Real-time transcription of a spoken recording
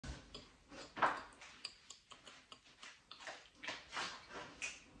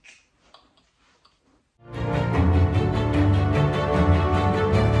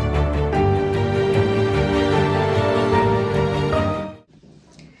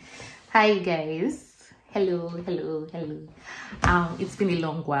Hi guys, hello. It's been a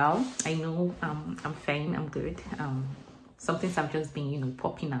long while. I know. I'm fine, I'm good. Some things have just been,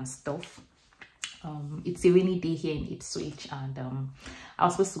 popping and stuff. It's a rainy day here in Ipswich, and I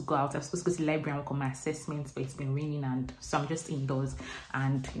was supposed to go out. I was supposed to go to the library and work on my assessments, but it's been raining, and so I'm just indoors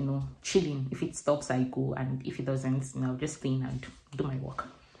and chilling. If it stops, I go, and if it doesn't, I'll just stay in and do my work.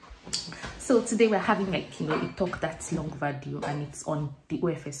 So today we're having a talk that's long overdue, and it's on the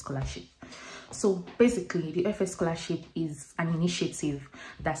OfS Scholarship. So basically, the OfS Scholarship is an initiative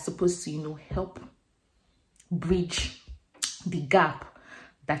that's supposed to help bridge the gap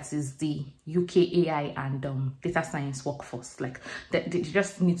that is the UK AI and data science workforce. Like they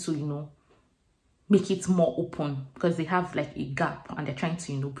just need to make it more open, because they have like a gap and they're trying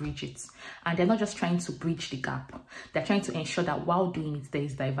to bridge it. And they're not just trying to bridge the gap, they're trying to ensure that while doing it there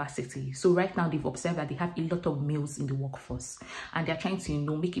is diversity. So right now they've observed that they have a lot of males in the workforce, and they're trying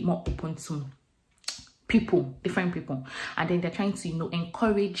to make it more open to different people, and then they're trying to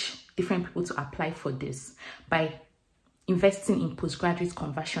encourage different people to apply for this by investing in postgraduate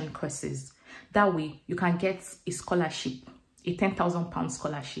conversion courses. That way you can get a scholarship, a £10,000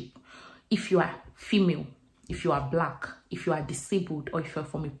 scholarship, if you are female, if you are black, if you are disabled, or if you're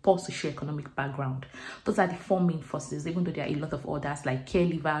from a poor socioeconomic background. Those are the four main forces, even though there are a lot of others like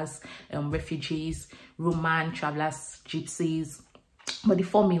caregivers, refugees, Roman, travelers, gypsies. But the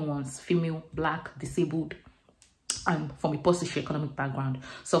four main ones: female, black, disabled, and from a poor socioeconomic background.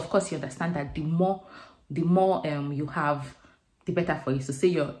 So of course you understand that the more you have, the better for you. So say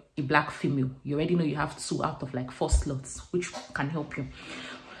you're a black female, you already know you have 2 out of like 4 slots, which can help you.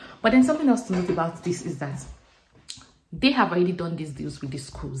 But then something else to note about this is that they have already done these deals with the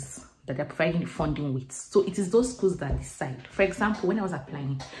schools that they're providing the funding with. So it is those schools that decide. For example, when I was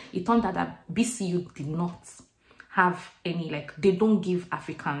applying, it turned out that BCU did not have any, like, they don't give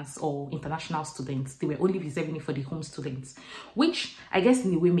Africans or international students. They were only reserving it for the home students, which I guess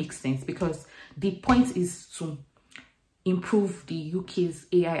in a way makes sense, because the point is to improve the UK's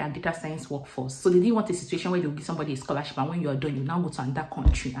AI and data science workforce. So they didn't want a situation where they'll give somebody a scholarship, and when you're done, you now go to another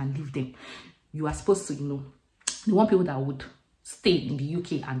country and leave them. You are supposed to, they want people that would stay in the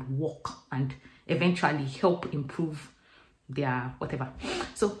UK and work and eventually help improve their whatever.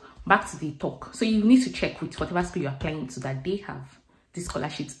 So back to the talk. So you need to check with whatever school you're applying to that they have these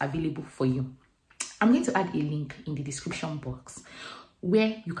scholarships available for you. I'm going to add a link in the description box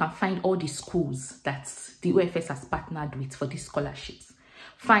where you can find all the schools that the OfS has partnered with for these scholarships.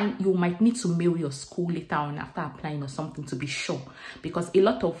 Fine, you might need to mail your school later on after applying or something to be sure, because a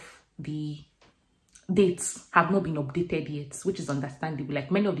lot of the dates have not been updated yet, which is understandable. Like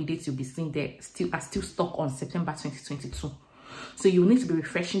many of the dates you'll be seeing there are still stuck on September 2022. So you need to be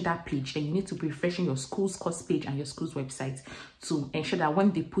refreshing that page, and you need to be refreshing your school's course page and your school's website to ensure that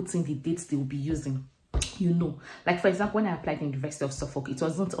when they put in the dates they will be using, like for example, when I applied in the University of Suffolk, it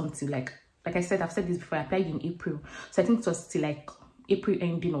wasn't until like I said, I've said this before, I applied in April, so I think it was till like April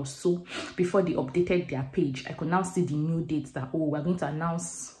ending or so before they updated their page. I could now see the new dates that, oh, we're going to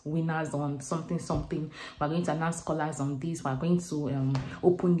announce winners on something, we're going to announce scholars on this, we're going to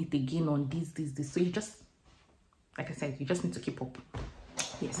open it again on this. So you just, like I said, you just need to keep up,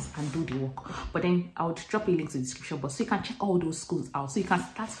 yes, and do the work. But then I would drop a link to the description box so you can check all those schools out, so you can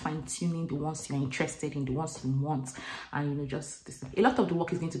start fine-tuning the ones you're interested in, the ones you want. And just this, a lot of the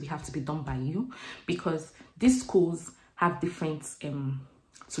work is going to have to be done by you, because these schools have different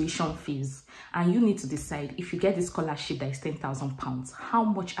tuition fees, and you need to decide, if you get this scholarship that is £10,000, how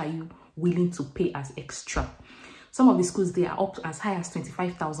much are you willing to pay as extra. Some of the schools, they are up as high as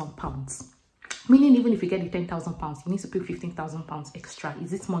 £25,000. Meaning, even if you get the £10,000, you need to pay £15,000 extra.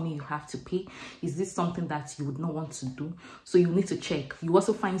 Is this money you have to pay? Is this something that you would not want to do? So you need to check. You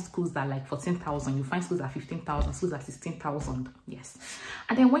also find schools that are like 14,000. You find schools that are 15,000, schools that are 16,000. Yes.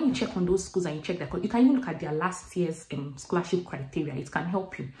 And then when you check on those schools and you check that, you can even look at their last year's scholarship criteria. It can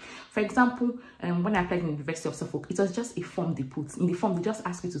help you. For example, when I applied in the University of Suffolk, it was just a form they put. In the form, they just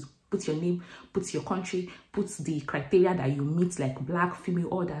ask you to put your name, put your country, put the criteria that you meet, like black, female,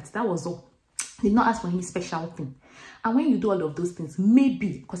 all that. That was all. Did not ask for any special thing. And when you do all of those things,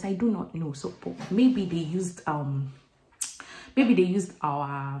 maybe, because I do not know, so maybe they used our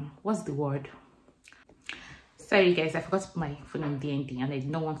what's the word, sorry guys, I forgot to put my phone on DND and I did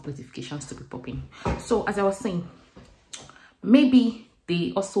not want notifications to be popping. So as I was saying, maybe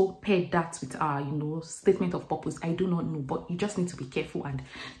they also paired that with our statement of purpose. I do not know, but you just need to be careful and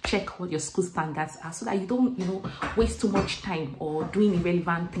check what your school standards are, so that you don't waste too much time or doing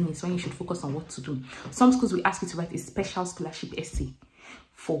irrelevant things when you should focus on what to do. Some schools will ask you to write a special scholarship essay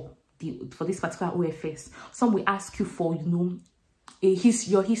for this particular OfS. Some will ask you for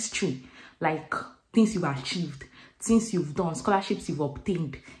your history, like things you've achieved, things you've done, scholarships you've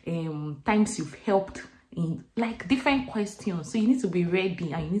obtained, times you've helped, in like different questions. So you need to be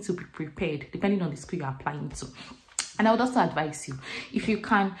ready and you need to be prepared depending on the school you're applying to. And I would also advise you, if you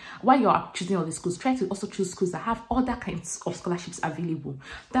can, while you're choosing all the schools, try to also choose schools that have other kinds of scholarships available.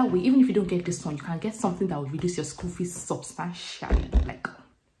 That way, even if you don't get this one, you can get something that will reduce your school fees substantially. Like,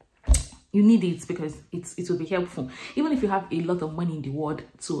 you need it because it will be helpful. Even if you have a lot of money in the world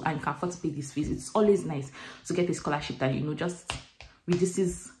too and you can afford to pay these fees, it's always nice to get a scholarship that, you know, just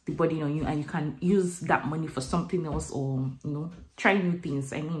reduces the burden on you and you can use that money for something else, or, you know, try new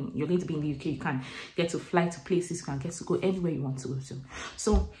things. I mean, you're going to be in the UK, you can get to fly to places, you can get to go anywhere you want to go to.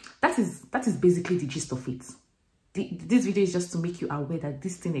 So that is basically the gist of it. This video is just to make you aware that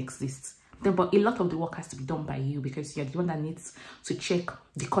this thing exists. But a lot of the work has to be done by you because you're the one that needs to check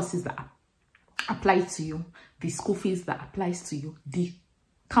the courses that apply to you, the school fees that applies to you, the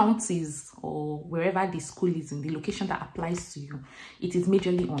counties or wherever the school is in, the location that applies to you. It is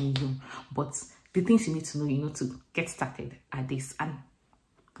majorly on you, but the things you need to know, you know, to get started are this. And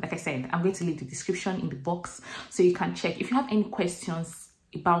like I said, I'm going to leave the description in the box so you can check. If you have any questions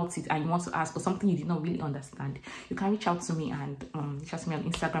about it and you want to ask, or something you did not really understand, you can reach out to me and reach out to me on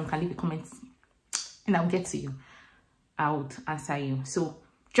Instagram. You can leave a comment and I'll get to you. I would answer you. So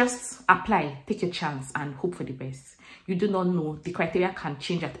just apply, take your chance and hope for the best. You do not know, the criteria can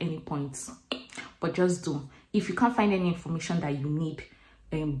change at any point, but just do. If you can't find any information that you need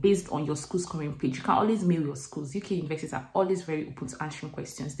based on your school's current page, you can always mail your schools. UK universities are always very open to answering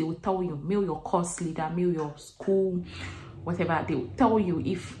questions. They will tell you, mail your course leader, mail your school, whatever. They will tell you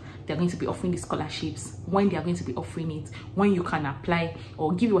if they're going to be offering the scholarships, when they are going to be offering it, when you can apply,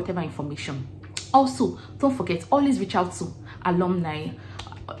 or give you whatever information. Also, don't forget, always reach out to alumni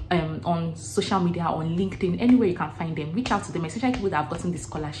on social media, on LinkedIn, anywhere you can find them. Reach out to them, especially people that have gotten the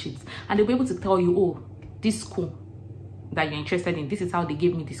scholarships, and they'll be able to tell you, oh, this school that you're interested in, this is how they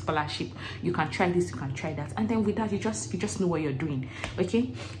gave me the scholarship. You can try this, you can try that, and then with that, you just know what you're doing.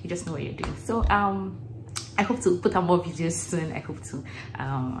 Okay, you just know what you're doing. So I hope to put out more videos soon. I hope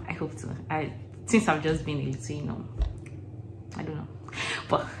to since I've just been a little, you know, I don't know,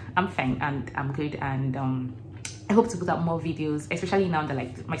 but I'm fine and I'm good, and I hope to put out more videos, especially now that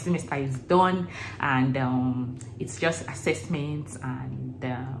like my semester is done and it's just assessments and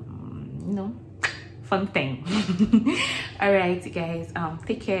you know, fun thing. All right, guys,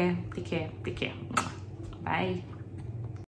 take care. Bye.